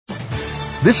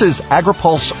This is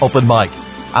AgriPulse Open Mic.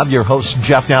 I'm your host,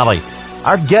 Jeff Nally.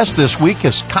 Our guest this week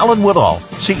is Colin Woodall,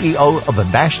 CEO of the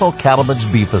National Cattlemen's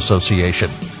Beef Association.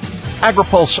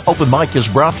 AgriPulse Open Mic is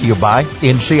brought to you by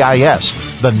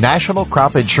NCIS, the National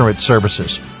Crop Insurance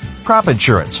Services. Crop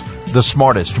insurance, the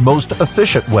smartest, most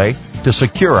efficient way to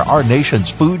secure our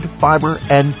nation's food, fiber,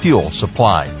 and fuel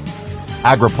supply.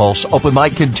 AgriPulse Open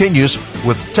Mic continues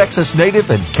with Texas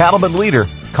native and cattleman leader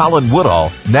Colin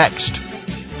Woodall next.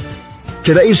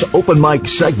 Today's Open Mic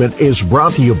segment is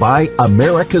brought to you by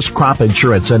America's crop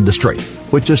insurance industry,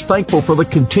 which is thankful for the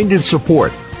continued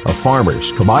support of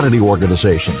farmers, commodity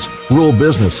organizations, rural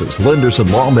businesses, lenders,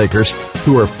 and lawmakers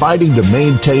who are fighting to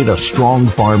maintain a strong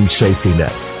farm safety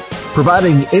net.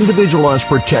 Providing individualized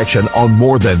protection on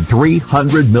more than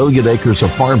 300 million acres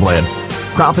of farmland,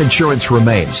 crop insurance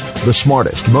remains the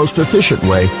smartest, most efficient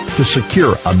way to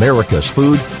secure America's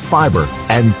food, fiber,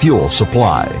 and fuel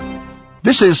supply.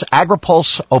 This is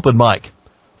AgriPulse Open Mic.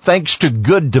 Thanks to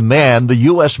good demand, the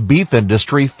U.S. beef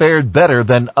industry fared better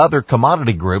than other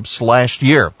commodity groups last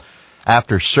year.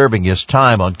 After serving his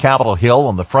time on Capitol Hill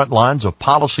on the front lines of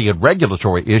policy and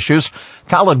regulatory issues,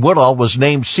 Colin Woodall was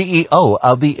named CEO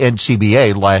of the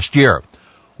NCBA last year.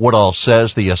 Woodall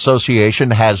says the association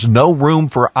has no room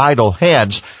for idle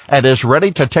hands and is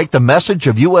ready to take the message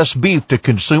of U.S. beef to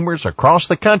consumers across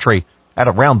the country and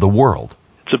around the world.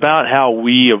 It's about how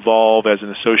we evolve as an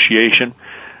association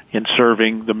in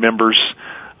serving the members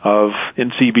of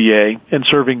NCBA and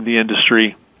serving the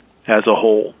industry as a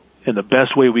whole. And the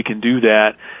best way we can do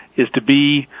that is to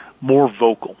be more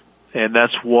vocal. And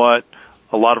that's what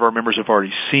a lot of our members have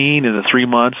already seen in the 3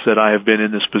 months that I have been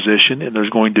in this position, and there's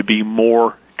going to be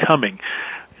more coming.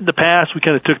 In the past, we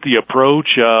kind of took the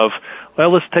approach of,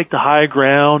 well, let's take the high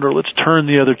ground or let's turn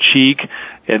the other cheek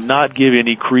and not give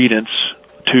any credence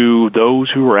to those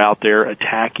who are out there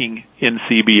attacking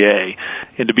NCBA.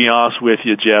 And to be honest with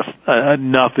you, Jeff,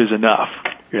 enough is enough.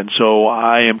 And so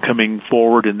I am coming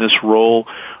forward in this role,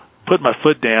 put my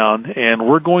foot down, and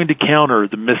we're going to counter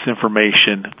the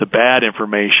misinformation, the bad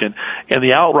information, and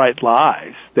the outright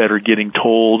lies that are getting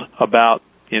told about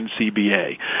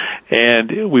NCBA.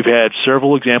 And we've had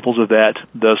several examples of that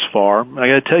thus far. I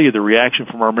got to tell you, the reaction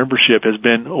from our membership has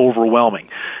been overwhelming.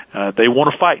 They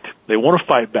want to fight. They want to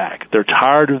fight back. They're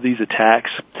tired of these attacks.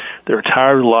 They're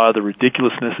tired of a lot of the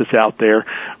ridiculousness that's out there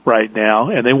right now,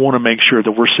 and they want to make sure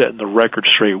that we're setting the record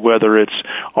straight, whether it's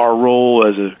our role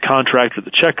as a contractor,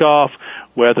 the checkoff,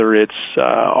 whether it's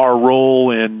our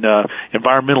role in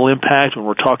environmental impact when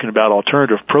we're talking about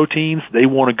alternative proteins. They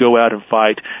want to go out and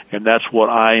fight, and that's what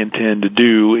I intend to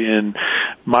do in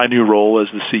my new role as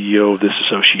the CEO of this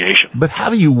association. But how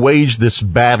do you wage this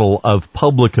battle of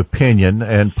public opinion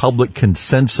and public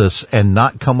consensus and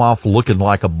not come off looking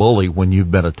like a bully when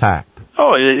you've been attacked?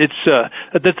 Oh,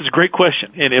 that's a great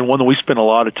question, and one that we spend a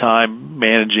lot of time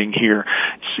managing here.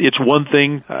 It's one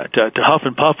thing to huff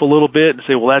and puff a little bit and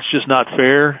say, well, that's just not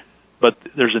fair. But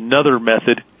there's another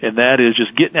method, and that is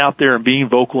just getting out there and being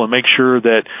vocal and make sure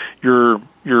that you're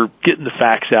getting the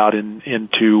facts out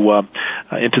into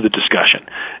the discussion.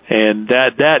 And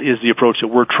that is the approach that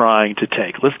we're trying to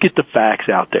take. Let's get the facts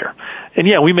out there. And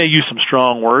yeah, we may use some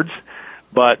strong words,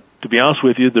 but to be honest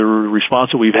with you, the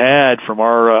response that we've had from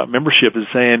our membership is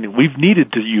saying we've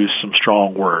needed to use some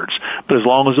strong words. But as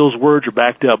long as those words are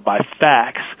backed up by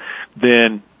facts,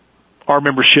 then our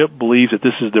membership believes that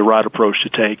this is the right approach to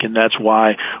take, and that's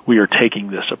why we are taking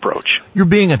this approach. You're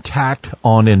being attacked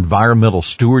on environmental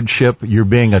stewardship. You're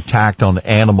being attacked on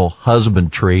animal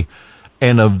husbandry.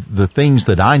 And of the things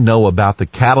that I know about the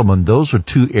cattlemen, those are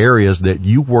two areas that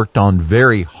you worked on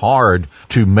very hard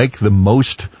to make the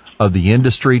most of the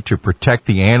industry, to protect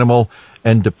the animal,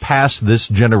 and to pass this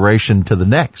generation to the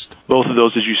next. Both of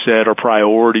those, as you said, are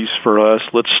priorities for us.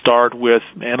 Let's start with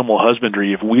animal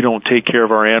husbandry. If we don't take care of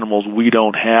our animals, we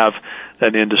don't have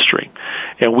an industry.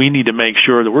 And we need to make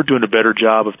sure that we're doing a better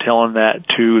job of telling that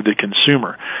to the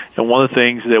consumer. And one of the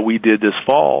things that we did this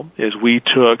fall is we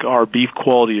took our beef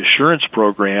quality assurance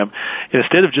program, and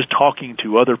instead of just talking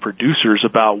to other producers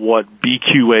about what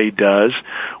BQA does,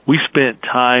 we spent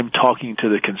time talking to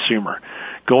the consumer,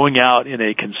 going out in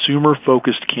a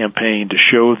consumer-focused campaign to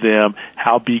show them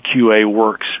how BQA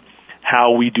works,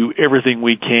 how we do everything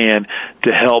we can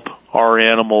to help our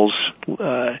animals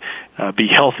be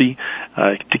healthy,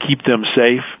 to keep them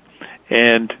safe.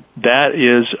 And that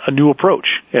is a new approach,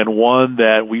 and one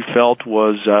that we felt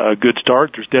was a good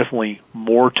start. There's definitely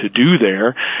more to do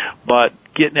there, but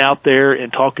getting out there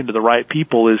and talking to the right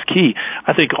people is key.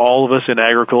 I think all of us in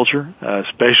agriculture,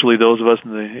 especially those of us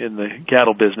in the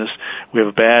cattle business, we have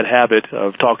a bad habit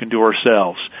of talking to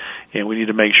ourselves. and we need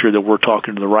to make sure that we're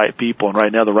talking to the right people. And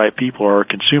right now, the right people are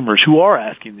consumers who are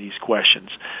asking these questions.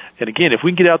 And again, if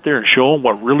we can get out there and show them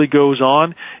what really goes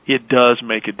on, it does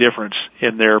make a difference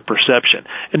in their perception.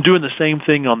 And doing the same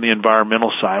thing on the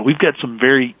environmental side. We've got some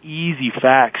very easy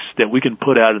facts that we can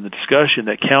put out in the discussion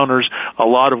that counters a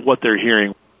lot of what they're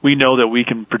hearing. We know that we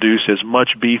can produce as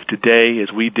much beef today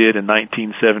as we did in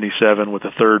 1977 with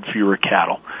a third fewer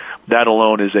cattle. That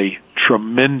alone is a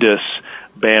tremendous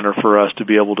banner for us to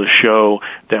be able to show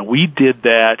that we did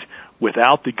that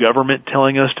without the government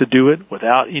telling us to do it,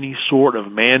 without any sort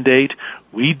of mandate.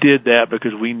 We did that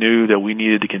because we knew that we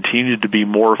needed to continue to be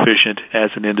more efficient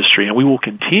as an industry, and we will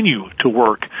continue to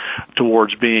work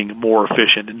towards being more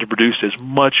efficient and to produce as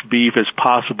much beef as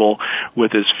possible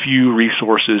with as few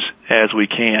resources as we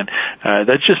can.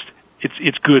 That's just,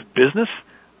 it's good business,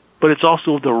 but it's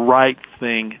also the right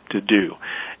thing to do.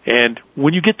 And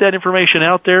when you get that information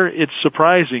out there, it's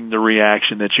surprising the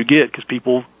reaction that you get, because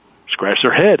people scratch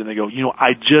their head and they go,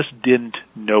 I just didn't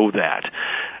know that.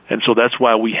 And so that's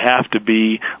why we have to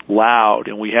be loud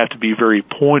and we have to be very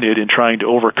pointed in trying to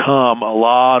overcome a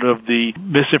lot of the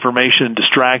misinformation and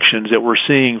distractions that we're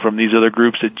seeing from these other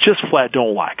groups that just flat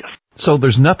don't like us. So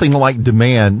there's nothing like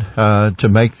demand to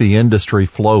make the industry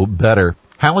flow better.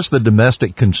 How has the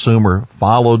domestic consumer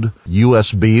followed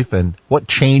U.S. beef, and what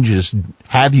changes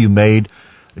have you made,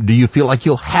 do you feel like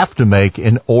you'll have to make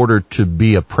in order to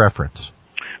be a preference?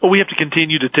 Well, we have to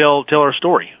continue to tell our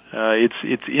story.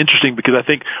 It's interesting because I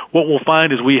think what we'll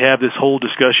find as we have this whole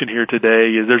discussion here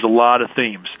today is there's a lot of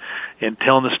themes, and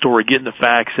telling the story, getting the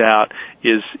facts out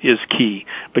is key,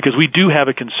 because we do have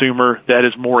a consumer that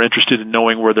is more interested in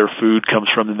knowing where their food comes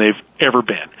from than they've ever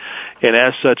been. And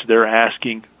as such, they're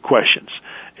asking questions.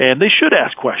 And they should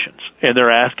ask questions, and they're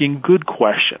asking good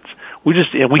questions.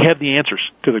 And we have the answers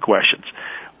to the questions.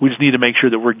 We just need to make sure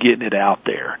that we're getting it out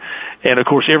there. And of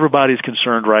course, everybody's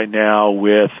concerned right now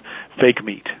with fake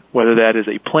meat, whether that is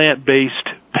a plant-based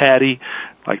patty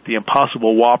like the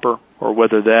Impossible Whopper, or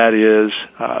whether that is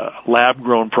a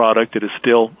lab-grown product that is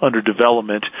still under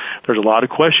development. There's a lot of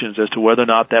questions as to whether or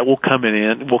not that will come in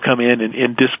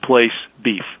and displace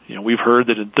beef. We've heard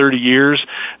that in 30 years,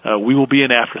 we will be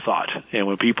an afterthought. And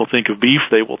when people think of beef,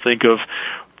 they will think of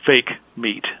fake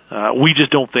meat. We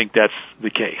just don't think that's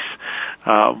the case.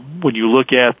 When you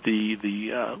look at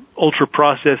the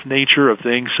ultra-processed nature of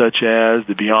things such as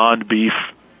the Beyond Beef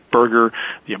burger,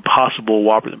 the Impossible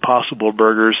Whopper, the Impossible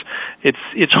Burgers,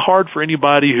 it's hard for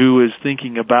anybody who is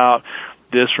thinking about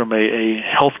this from a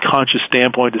health-conscious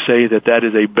standpoint to say that that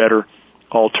is a better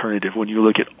alternative when you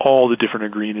look at all the different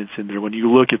ingredients in there, when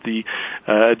you look at the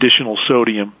additional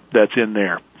sodium that's in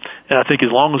there. And I think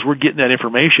as long as we're getting that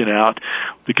information out,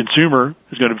 the consumer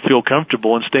is going to feel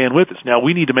comfortable and staying with us. Now,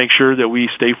 we need to make sure that we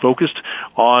stay focused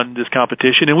on this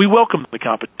competition, and we welcome the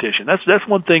competition. That's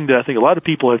one thing that I think a lot of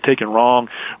people have taken wrong,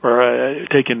 or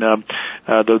taken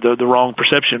the wrong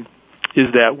perception,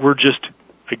 is that we're just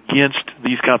against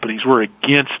these companies. We're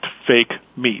against fake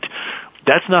meat.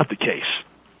 That's not the case.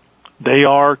 They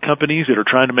are companies that are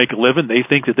trying to make a living. They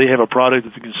think that they have a product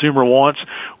that the consumer wants.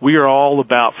 We are all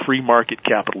about free market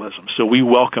capitalism, so we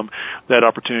welcome that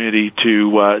opportunity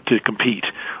to compete.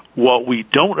 What we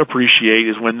don't appreciate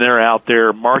is when they're out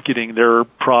there marketing their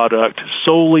product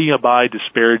solely by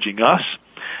disparaging us,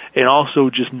 and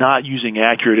also just not using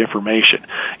accurate information.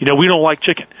 We don't like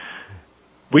chicken.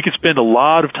 We could spend a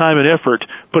lot of time and effort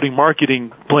putting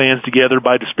marketing plans together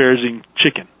by disparaging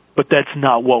chicken. But that's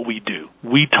not what we do.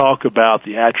 We talk about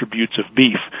the attributes of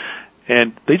beef,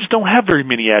 and they just don't have very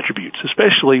many attributes,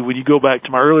 especially when you go back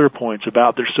to my earlier points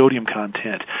about their sodium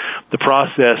content, the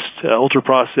processed,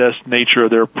 ultra-processed nature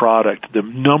of their product, the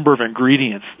number of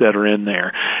ingredients that are in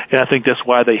there. And I think that's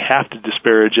why they have to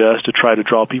disparage us, to try to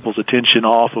draw people's attention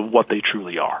off of what they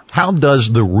truly are. How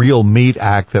does the Real Meat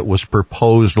Act that was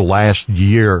proposed last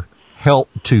year help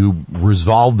to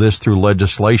resolve this through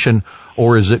legislation,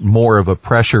 or is it more of a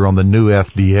pressure on the new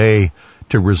FDA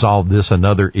to resolve this and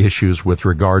other issues with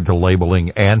regard to labeling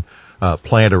and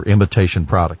plant or imitation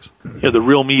products? The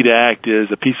Real Meat Act is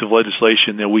a piece of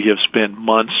legislation that we have spent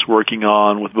months working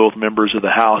on with both members of the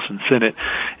House and Senate,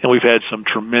 and we've had some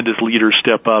tremendous leaders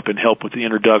step up and help with the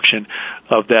introduction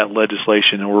of that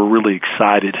legislation, and we're really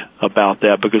excited about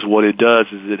that, because what it does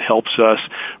is it helps us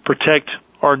protect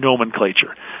our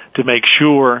nomenclature, to make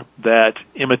sure that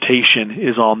imitation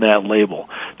is on that label,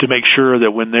 to make sure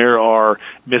that when there are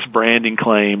misbranding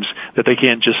claims, that they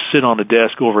can't just sit on a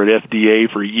desk over at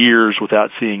FDA for years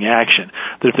without seeing action,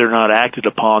 that if they're not acted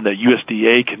upon, that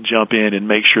USDA can jump in and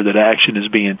make sure that action is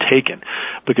being taken.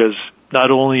 Because not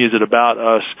only is it about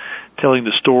us telling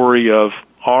the story of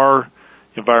our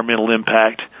environmental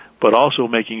impact, but also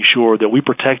making sure that we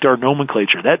protect our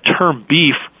nomenclature. That term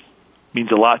beef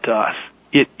means a lot to us.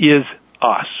 It is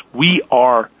us. We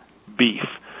are beef.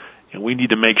 And we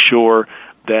need to make sure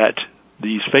that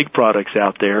these fake products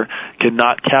out there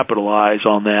cannot capitalize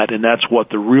on that, and that's what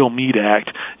the Real Meat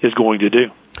Act is going to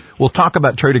do. We'll talk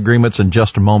about trade agreements in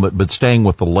just a moment, but staying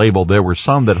with the label, there were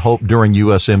some that hoped during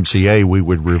USMCA we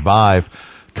would revive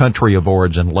country of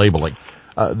origin labeling.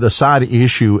 The side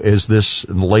issue is this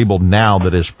label now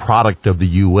that is product of the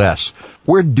U.S.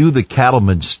 Where do the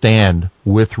cattlemen stand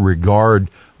with regard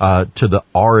to the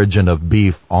origin of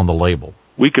beef on the label?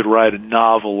 We could write a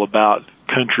novel about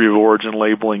country of origin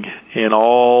labeling and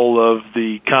all of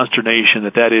the consternation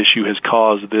that issue has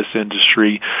caused this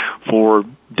industry for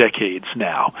decades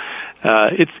now.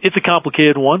 It's a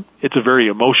complicated one. It's a very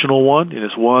emotional one, and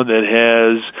it's one that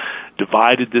has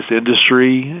divided this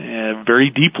industry very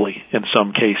deeply in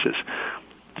some cases.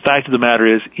 The fact of the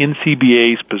matter is,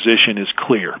 NCBA's position is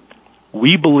clear.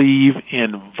 We believe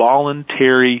in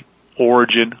voluntary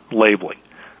origin labeling.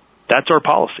 That's our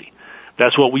policy.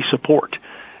 That's what we support.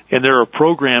 And there are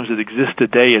programs that exist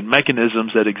today and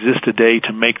mechanisms that exist today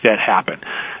to make that happen.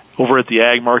 Over at the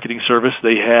Ag Marketing Service,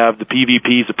 they have the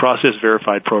PVPs, the Process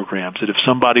Verified programs, that if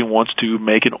somebody wants to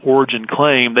make an origin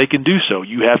claim, they can do so.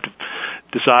 You have to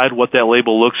decide what that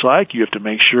label looks like. You have to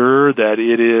make sure that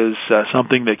it is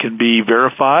something that can be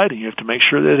verified, and you have to make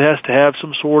sure that it has to have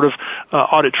some sort of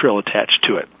audit trail attached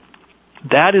to it.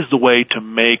 That is the way to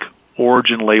make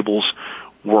origin labels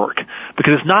work,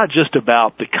 because it's not just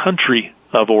about the country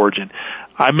of origin.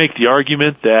 I make the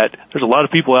argument that there's a lot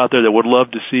of people out there that would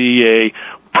love to see a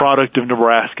product of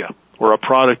Nebraska or a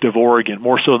product of Oregon,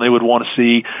 more so than they would want to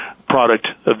see product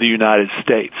of the United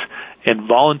States. And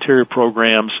voluntary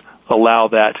programs allow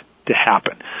that to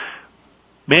happen.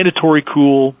 Mandatory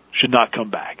cool should not come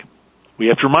back. We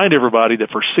have to remind everybody that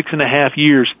for 6.5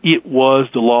 years, it was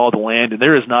the law of the land, and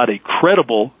there is not a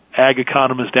credible ag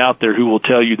economist out there who will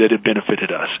tell you that it benefited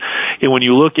us. And when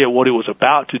you look at what it was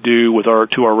about to do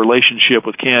to our relationship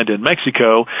with Canada and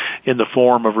Mexico in the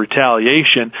form of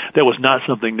retaliation, that was not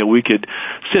something that we could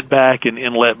sit back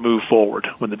and let move forward.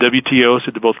 When the WTO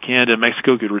said that both Canada and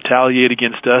Mexico could retaliate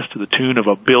against us to the tune of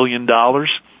 $1 billion,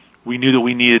 we knew that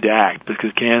we needed to act,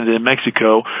 because Canada and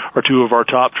Mexico are two of our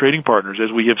top trading partners,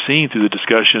 as we have seen through the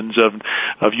discussions of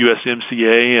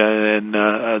USMCA and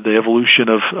the evolution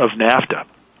of NAFTA.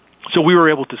 So we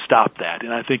were able to stop that,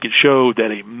 and I think it showed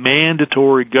that a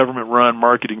mandatory government-run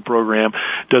marketing program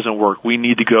doesn't work. We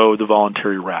need to go the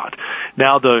voluntary route.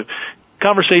 Now, the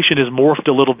conversation has morphed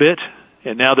a little bit,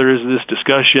 and now there is this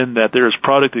discussion that there is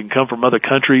product that can come from other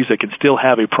countries that can still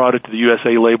have a product of the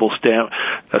USA label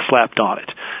slapped on it.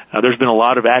 There's been a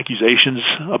lot of accusations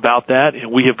about that,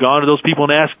 and we have gone to those people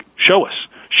and asked, show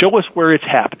us where it's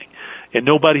happening. And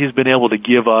nobody has been able to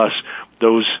give us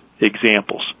those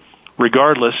examples.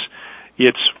 Regardless,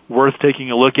 it's worth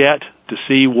taking a look at to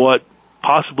see what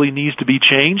possibly needs to be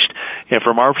changed. And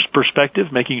from our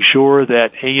perspective, making sure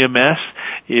that AMS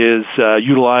is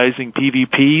utilizing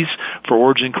PVPs for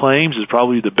origin claims is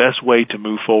probably the best way to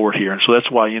move forward here. And so that's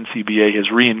why NCBA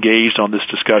has re-engaged on this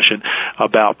discussion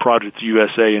about Product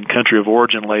USA and country of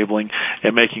origin labeling,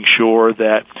 and making sure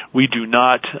that we do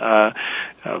not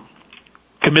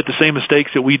commit the same mistakes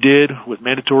that we did with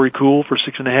mandatory cool for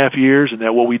 6.5 years, and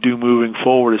that what we do moving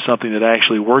forward is something that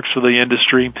actually works for the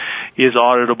industry, is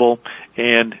auditable,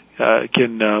 and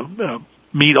can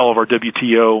meet all of our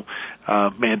WTO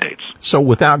mandates. So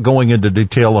without going into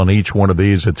detail on each one of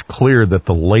these, it's clear that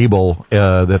the label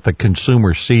that the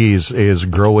consumer sees is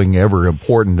growing ever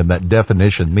important, and that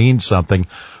definition means something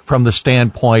from the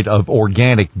standpoint of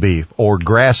organic beef or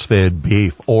grass-fed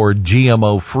beef or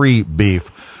GMO-free beef.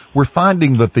 We're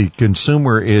finding that the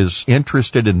consumer is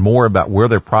interested in more about where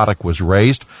their product was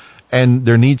raised, and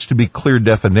there needs to be clear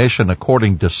definition,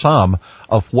 according to some,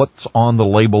 of what's on the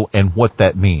label and what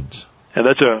that means. And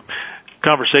that's a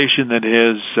conversation that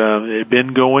has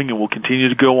been going and will continue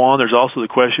to go on. There's also the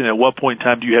question, at what point in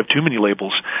time do you have too many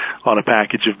labels on a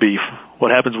package of beef? What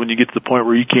happens when you get to the point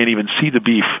where you can't even see the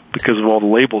beef because of all the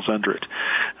labels under it?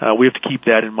 We have to keep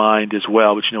that in mind as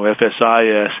well. But,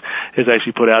 FSIS has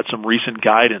actually put out some recent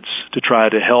guidance to try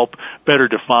to help better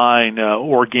define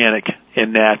organic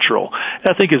and natural. And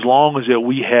I think as long as that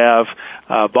we have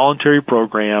voluntary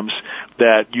programs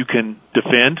that you can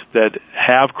defend, that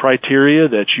have criteria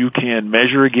that you can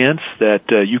measure against, that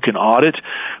you can audit,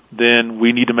 then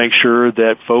we need to make sure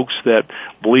that folks that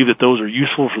believe that those are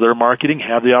useful for their marketing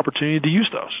have the opportunity to use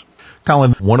those.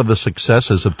 Colin, one of the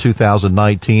successes of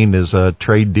 2019 is a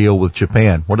trade deal with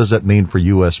Japan. What does that mean for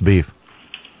U.S. beef?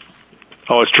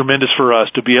 Oh, it's tremendous for us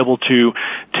to be able to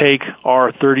take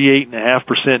our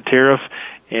 38.5% tariff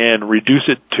and reduce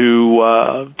it to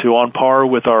on par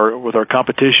with our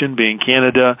competition, being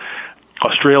Canada,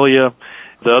 Australia,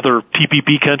 the other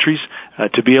TPP countries.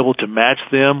 To be able to match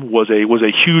them was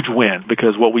a huge win,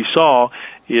 because what we saw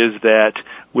is that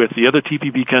with the other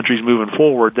TPP countries moving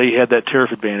forward, they had that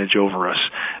tariff advantage over us.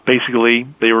 Basically,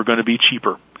 they were going to be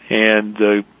cheaper, and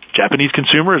the Japanese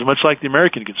consumer is much like the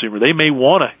American consumer. They may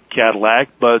want a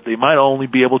Cadillac, but they might only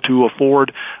be able to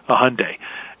afford a Hyundai.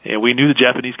 And we knew the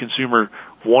Japanese consumer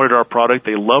wanted our product.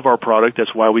 They love our product.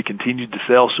 That's why we continued to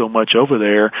sell so much over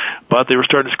there. But they were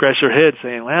starting to scratch their heads,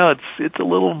 saying, "Well, it's a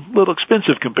little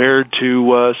expensive compared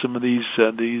to some of these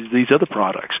other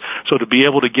products." So to be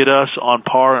able to get us on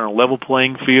par on a level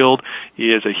playing field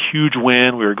is a huge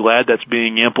win. We're glad that's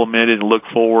being implemented and look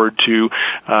forward to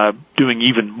doing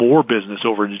even more business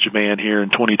over in Japan here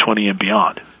in 2020 and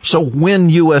beyond. So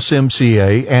when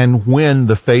USMCA and when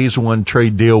the Phase 1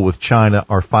 trade deal with China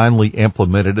are finally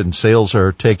implemented and sales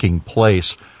are taking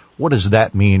place, what does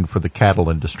that mean for the cattle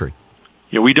industry?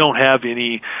 Yeah, we don't have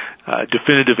any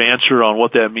definitive answer on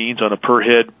what that means on a per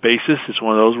head basis. It's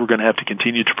one of those we're going to have to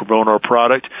continue to promote our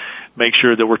product, make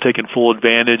sure that we're taking full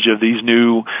advantage of these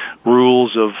new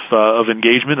rules of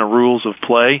engagement and rules of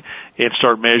play, and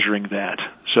start measuring that.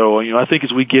 So, I think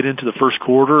as we get into the first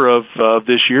quarter of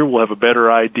this year, we'll have a better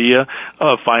idea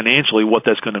of financially what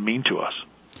that's going to mean to us.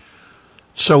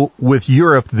 So with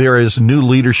Europe, there is new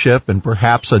leadership and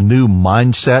perhaps a new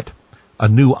mindset, a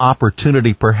new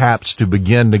opportunity perhaps to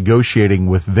begin negotiating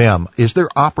with them. Is there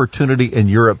opportunity in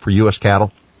Europe for U.S.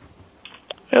 cattle?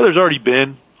 Yeah, there's already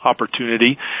been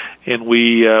opportunity, and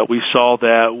we saw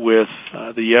that with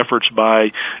the efforts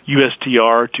by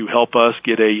USTR to help us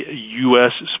get a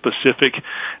U.S. specific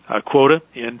quota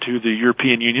into the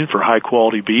European Union for high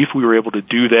quality beef. We were able to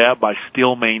do that by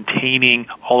still maintaining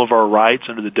all of our rights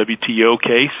under the WTO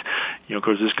case,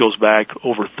 because this goes back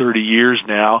over 30 years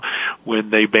now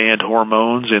when they banned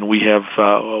hormones, and we have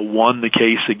won the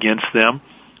case against them.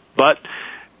 But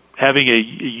having a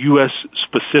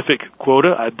U.S.-specific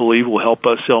quota, I believe, will help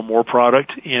us sell more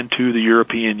product into the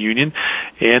European Union.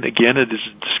 And again, it is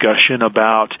a discussion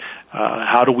about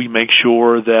how do we make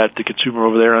sure that the consumer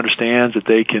over there understands that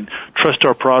they can trust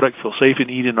our product, feel safe in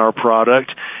eating our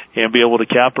product, and be able to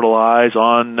capitalize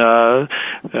on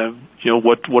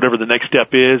whatever the next step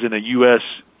is in a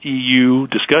U.S.-EU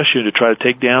discussion to try to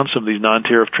take down some of these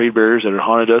non-tariff trade barriers that have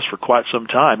haunted us for quite some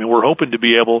time. And we're hoping to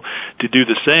be able to do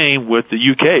the same with the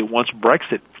UK once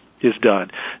Brexit is done,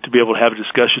 to be able to have a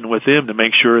discussion with them to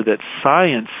make sure that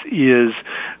science is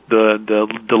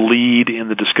the lead in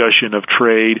the discussion of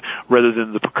trade rather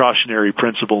than the precautionary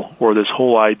principle or this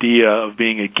whole idea of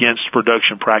being against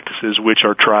production practices which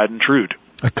are tried and true.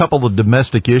 A couple of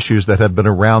domestic issues that have been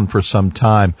around for some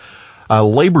time. A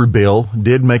labor bill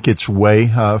did make its way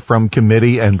from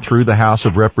committee and through the House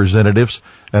of Representatives,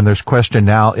 and there's question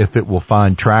now if it will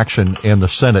find traction in the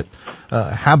Senate.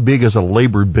 How big is a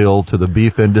labor bill to the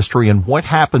beef industry, and what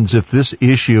happens if this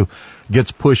issue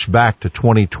gets pushed back to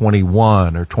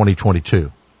 2021 or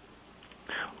 2022?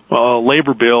 Well, a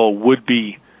labor bill would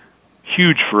be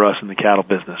huge for us in the cattle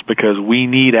business because we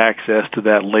need access to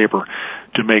that labor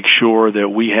to make sure that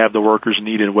we have the workers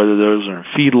needed, whether those are in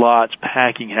feedlots,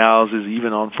 packing houses,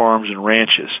 even on farms and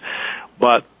ranches.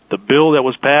 But the bill that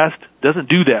was passed doesn't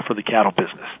do that for the cattle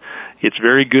business. It's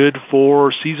very good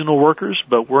for seasonal workers,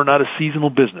 but we're not a seasonal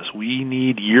business. We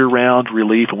need year-round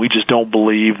relief, and we just don't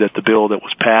believe that the bill that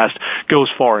was passed goes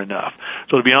far enough.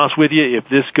 So to be honest with you, if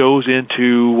this goes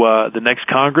into the next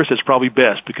Congress, it's probably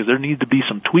best because there need to be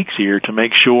some tweaks here to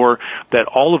make sure that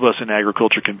all of us in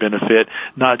agriculture can benefit,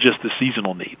 not just the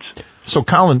seasonal needs. So,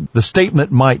 Colin, the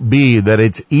statement might be that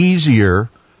it's easier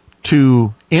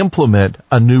to implement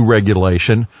a new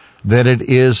regulation than it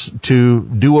is to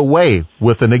do away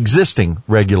with an existing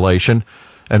regulation,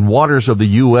 and Waters of the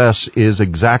U.S. is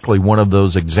exactly one of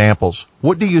those examples.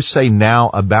 What do you say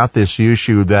now about this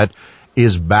issue that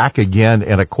is back again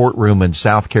in a courtroom in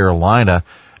South Carolina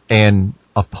and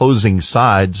opposing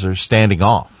sides are standing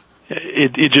off?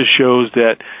 It just shows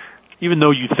that even though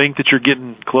you think that you're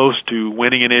getting close to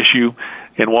winning an issue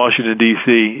in Washington,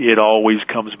 D.C., it always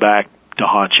comes back to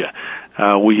haunt you.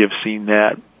 We have seen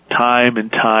that time and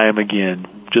time again.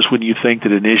 Just when you think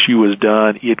that an issue is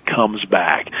done, it comes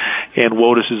back. And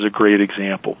WOTUS is a great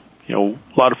example. A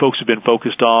lot of folks have been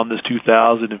focused on this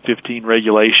 2015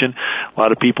 regulation. A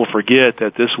lot of people forget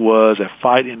that this was a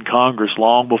fight in Congress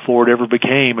long before it ever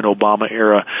became an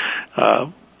Obama-era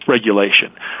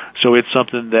regulation. So it's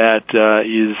something that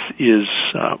is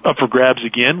up for grabs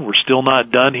again. We're still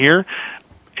not done here.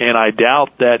 And I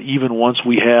doubt that even once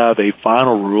we have a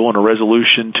final rule and a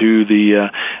resolution to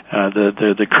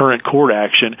the current court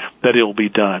action, that it will be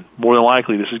done. More than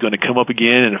likely, this is going to come up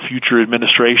again in a future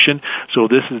administration. So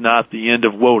this is not the end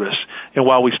of WOTUS. And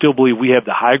while we still believe we have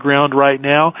the high ground right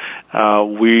now,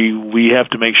 we have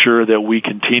to make sure that we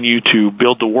continue to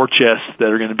build the war chests that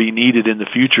are going to be needed in the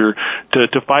future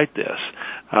to fight this.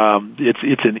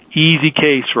 It's an easy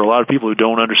case for a lot of people who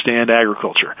don't understand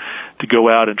agriculture to go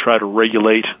out and try to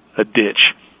regulate a ditch.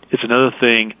 It's another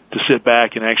thing to sit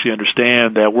back and actually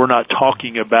understand that we're not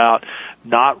talking about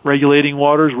not regulating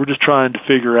waters. We're just trying to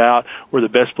figure out where the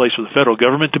best place for the federal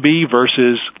government to be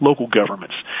versus local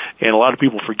governments. And a lot of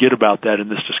people forget about that in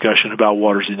this discussion about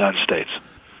waters in the United States.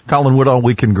 Colin Woodall,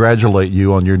 we congratulate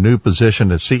you on your new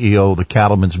position as CEO of the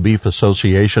Cattlemen's Beef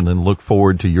Association and look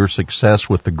forward to your success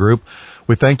with the group.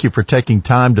 We thank you for taking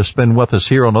time to spend with us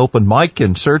here on Open Mic.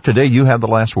 And, sir, today you have the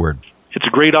last word. It's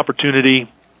a great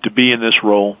opportunity to be in this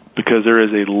role because there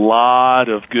is a lot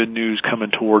of good news coming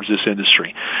towards this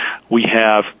industry. We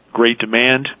have great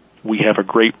demand, we have a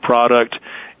great product,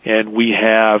 and we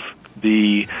have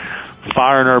the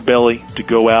fire in our belly to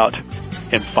go out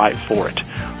and fight for it.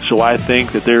 So I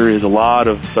think that there is a lot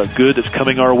of good that's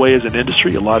coming our way as an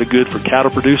industry, a lot of good for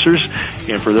cattle producers,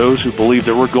 and for those who believe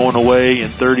that we're going away in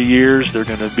 30 years, they're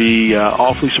going to be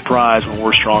awfully surprised when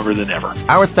we're stronger than ever.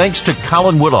 Our thanks to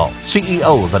Colin Woodall,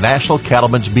 CEO of the National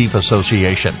Cattlemen's Beef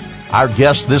Association, our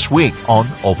guest this week on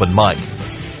Open Mic.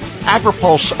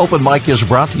 AgriPulse Open Mic is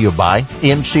brought to you by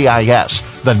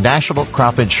NCIS, the National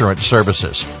Crop Insurance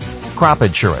Services. Crop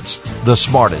insurance, the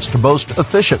smartest, most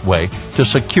efficient way to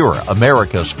secure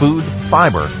America's food,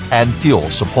 fiber, and fuel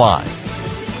supply.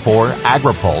 For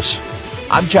AgriPulse,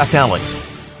 I'm Jeff Alley.